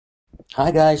Hi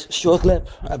guys, short clip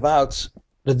about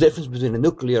the difference between a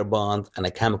nuclear bond and a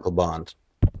chemical bond.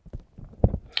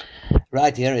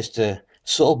 Right here is the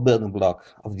sole building block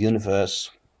of the universe,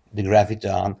 the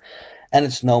graviton, and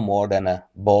it's no more than a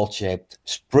ball-shaped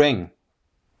spring.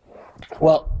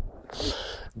 Well,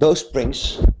 those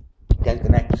springs can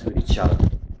connect with each other.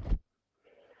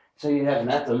 So you have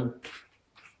an atom,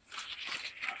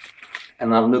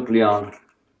 and a nucleon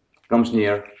comes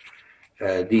near.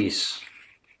 These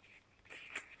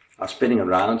are spinning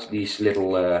around, these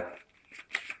little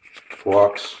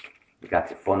quarks. We got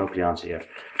the 4 nucleons here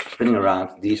spinning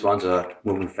around. These ones are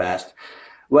moving fast.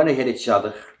 When they hit each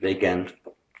other, they can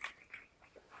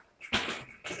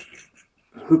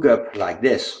hook up like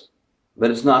this.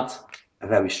 But it's not a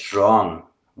very strong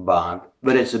bond,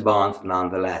 but it's a bond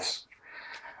nonetheless.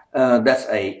 That's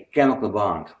a chemical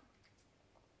bond.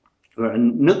 Where a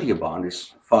nuclear bond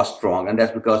is far strong, and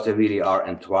that's because they really are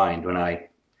entwined. When I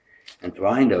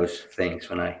entwine those things,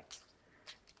 let me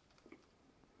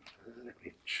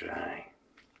try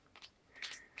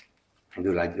and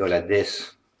go like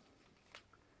this,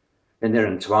 then they're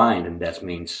entwined, and that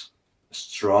means a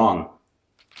strong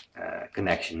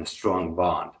connection, a strong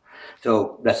bond.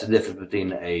 So that's the difference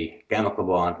between a chemical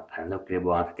bond and a nuclear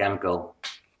bond. Chemical,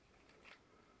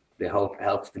 they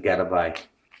held together by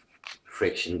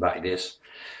friction, by this.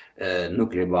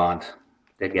 Nuclear bond,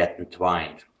 they get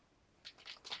entwined.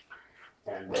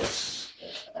 And that's,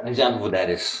 an example for that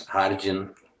is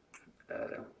hydrogen,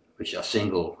 which are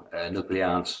single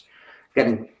nucleons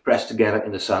getting pressed together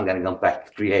in the sun, getting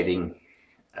compact, creating,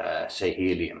 say,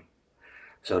 helium.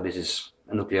 So this is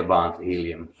a nuclear bond,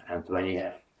 helium. And when you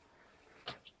have,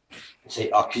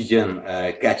 say, oxygen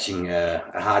catching a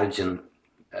hydrogen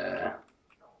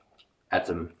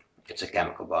atom, it's a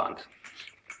chemical bond.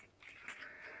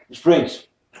 Springs.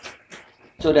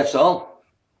 So that's all.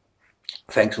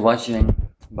 Thanks for watching.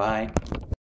 Bye.